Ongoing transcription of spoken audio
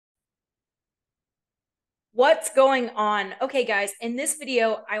What's going on? Okay, guys, in this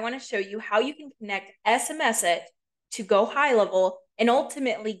video, I want to show you how you can connect SMS-iT to Go High Level and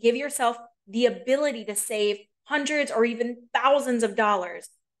ultimately give yourself the ability to save hundreds or even thousands of dollars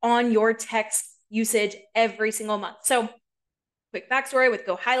on your text usage every single month. So, quick backstory with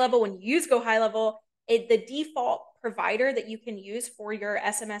Go High Level, when you use Go High Level, the default provider that you can use for your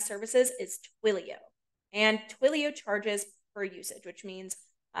SMS services is Twilio. And Twilio charges per usage, which means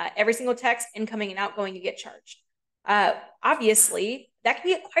every single text, incoming and outgoing, you get charged. Obviously, that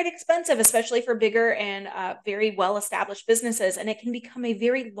can be quite expensive, especially for bigger and very well-established businesses, and it can become a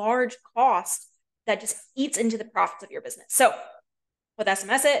very large cost that just eats into the profits of your business. So with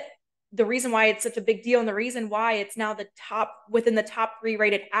SMS-iT, the reason why it's such a big deal and the reason why it's now within the top 3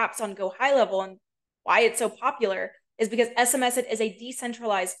 rated apps on Go High Level and why it's so popular is because SMS-iT is a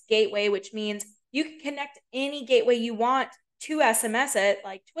decentralized gateway, which means you can connect any gateway you want to SMS-iT,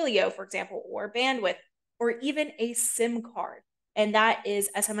 like Twilio, for example, or Bandwith, or even a SIM card. And that is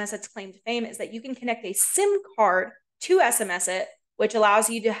SMS-iT's claim to fame, is that you can connect a SIM card to SMS-iT, which allows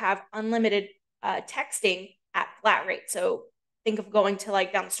you to have unlimited texting at flat rate. So think of going to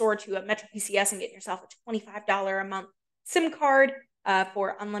down the store to a Metro PCS and getting yourself a $25 a month SIM card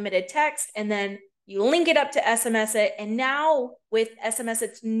for unlimited text, and then you link it up to SMS-iT, and now with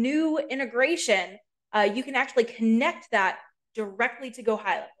SMS-iT's new integration, you can actually connect that directly to Go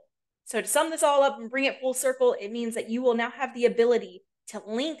High Level. So to sum this all up and bring it full circle, it means that you will now have the ability to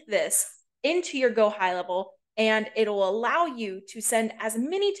link this into your Go High Level, and it'll allow you to send as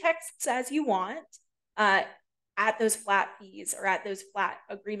many texts as you want at those flat fees or at those flat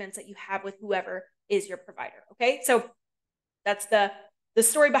agreements that you have with whoever is your provider. Okay, so that's the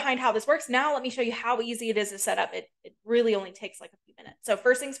story behind how this works. Now let me show you how easy it is to set up. It really only takes like a few minutes. So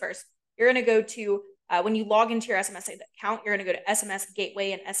first things first, you're going to go to, when you log into your SMS-iT account, you're going to go to SMS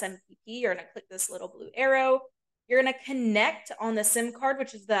Gateway and SMTP. You're going to click this little blue arrow. You're going to connect on the SIM card,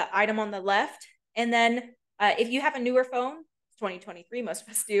 which is the item on the left. And then if you have a newer phone, 2023, most of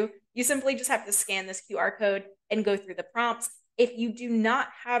us do, you simply just have to scan this QR code and go through the prompts. If you do not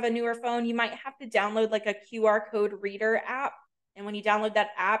have a newer phone, you might have to download like a QR code reader app. And when you download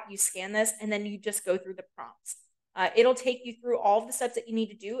that app, you scan this and then you just go through the prompts. It'll take you through all of the steps that you need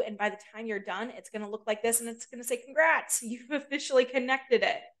to do. And by the time you're done, it's going to look like this and it's going to say, congrats, you've officially connected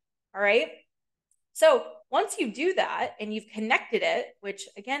it. All right. So once you do that and you've connected it, which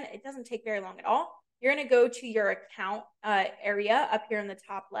again, it doesn't take very long at all, you're going to go to your account area up here in the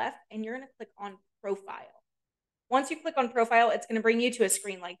top left, and you're going to click on profile. Once you click on profile, it's going to bring you to a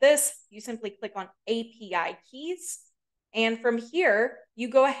screen like this. You simply click on API keys. And from here, you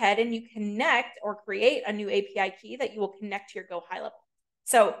go ahead and you connect or create a new API key that you will connect to your Go High Level.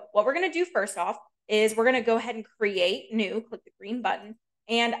 So what we're going to do first off is we're going to go ahead and create new, click the green button.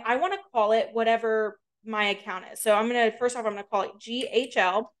 And I want to call it whatever my account is. So I'm going to call it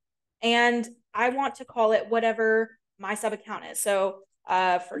GHL. And I want to call it whatever my sub account is. So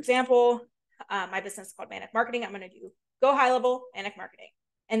for example, my business is called Manic Marketing. I'm going to do Go High Level Manic Marketing.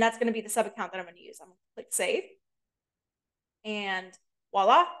 And that's going to be the sub account that I'm going to use. I'm going to click save. And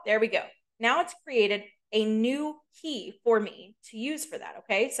voila, there we go. Now it's created a new key for me to use for that.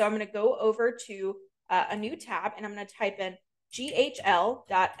 Okay, so I'm going to go over to a new tab and I'm going to type in ghl.smsit.ai.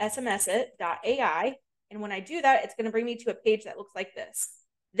 And when I do that, it's going to bring me to a page that looks like this.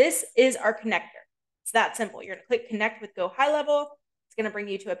 This is our connector. It's that simple. You're going to click connect with Go High Level. It's going to bring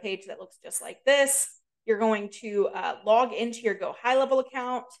you to a page that looks just like this. You're going to log into your Go High Level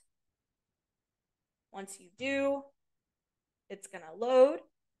account. Once you do, it's going to load.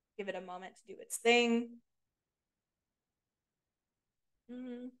 Give it a moment to do its thing.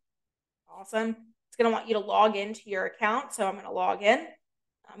 Awesome. It's going to want you to log into your account. So I'm going to log in.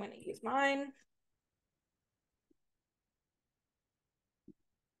 I'm going to use mine.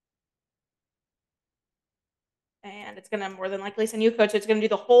 And it's going to more than likely send you a code. So it's going to do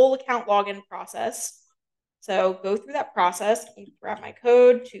the whole account login process. So go through that process. You grab my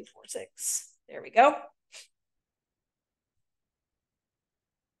code, 246. There we go.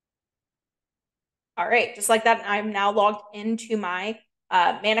 All right, just like that, I'm now logged into my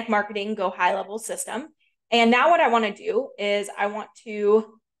Manic Marketing Go High Level system. And now what I want to do is I want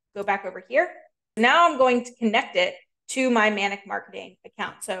to go back over here. Now I'm going to connect it to my Manic Marketing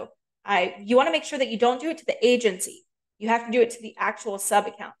account. So you want to make sure that you don't do it to the agency. You have to do it to the actual sub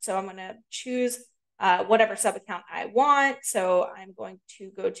account. So I'm going to choose whatever sub account I want. So I'm going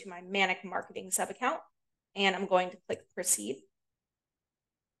to go to my Manic Marketing sub account and I'm going to click proceed.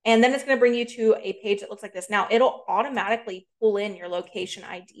 And then it's going to bring you to a page that looks like this. Now it'll automatically pull in your location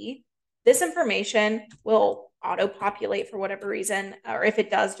ID. This information will auto-populate for whatever reason, or if it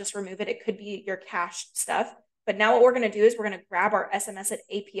does, just remove it. It could be your cached stuff. But now what we're going to do is we're going to grab our SMS-iT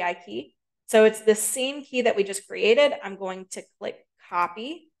API key. So it's the same key that we just created. I'm going to click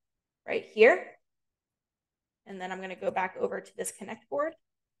copy right here. And then I'm going to go back over to this connect board.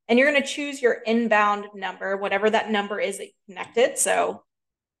 And you're going to choose your inbound number, whatever that number is that you connected. So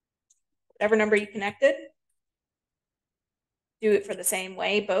whatever number you connected, do it for the same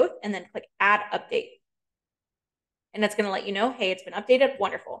way, both, and then click add update. And it's going to let you know, hey, it's been updated.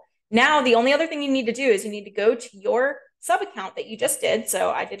 Wonderful. Now, the only other thing you need to do is you need to go to your sub account that you just did.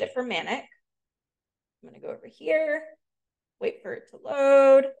 So I did it for Manic. I'm going to go over here, wait for it to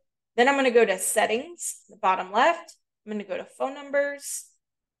load. Then I'm going to go to settings, the bottom left. I'm going to go to phone numbers.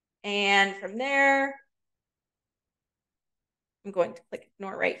 And from there, I'm going to click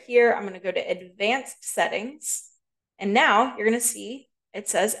ignore right here. I'm going to go to advanced settings. And now you're going to see it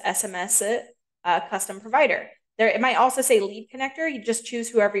says SMS-iT custom provider. There, it might also say lead connector. You just choose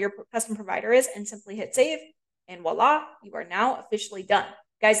whoever your custom provider is and simply hit save. And voila, you are now officially done.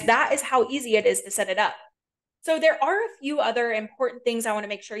 Guys, that is how easy it is to set it up. So there are a few other important things I want to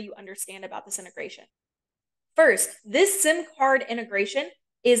make sure you understand about this integration. First, this SIM card integration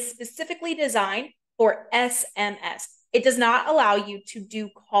is specifically designed for SMS. It does not allow you to do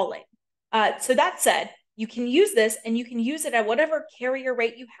calling. So that said, you can use this and you can use it at whatever carrier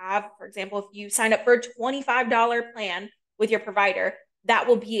rate you have. For example, if you sign up for a $25 plan with your provider, that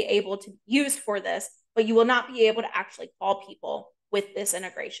will be able to be used for this, but you will not be able to actually call people with this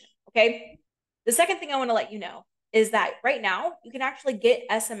integration, okay? The second thing I want to let you know is that right now you can actually get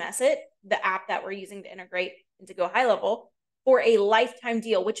SMS-iT, the app that we're using to integrate into Go High Level, for a lifetime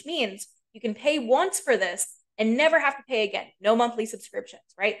deal, which means you can pay once for this and never have to pay again. No monthly subscriptions,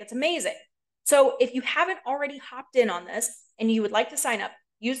 right? That's amazing. So if you haven't already hopped in on this and you would like to sign up,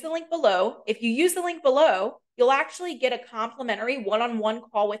 use the link below. If you use the link below, you'll actually get a complimentary one-on-one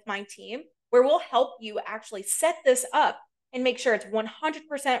call with my team where we'll help you actually set this up and make sure it's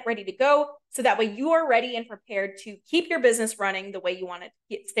 100% ready to go. So that way you are ready and prepared to keep your business running the way you want it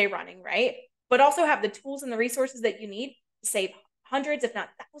to stay running, right? But also have the tools and the resources that you need to save hundreds, if not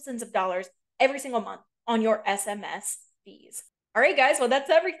thousands of dollars every single month on your SMS fees. All right, guys, well, that's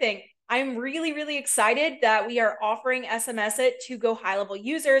everything. I'm really, really excited that we are offering SMS-iT to Go High Level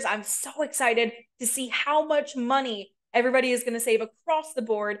users. I'm so excited to see how much money everybody is going to save across the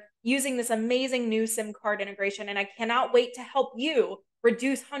board using this amazing new SIM card integration. And I cannot wait to help you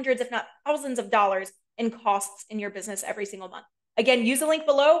reduce hundreds, if not thousands of dollars in costs in your business every single month. Again, use the link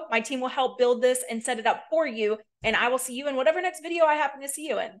below. My team will help build this and set it up for you. And I will see you in whatever next video I happen to see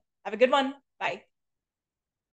you in. Have a good one. Bye.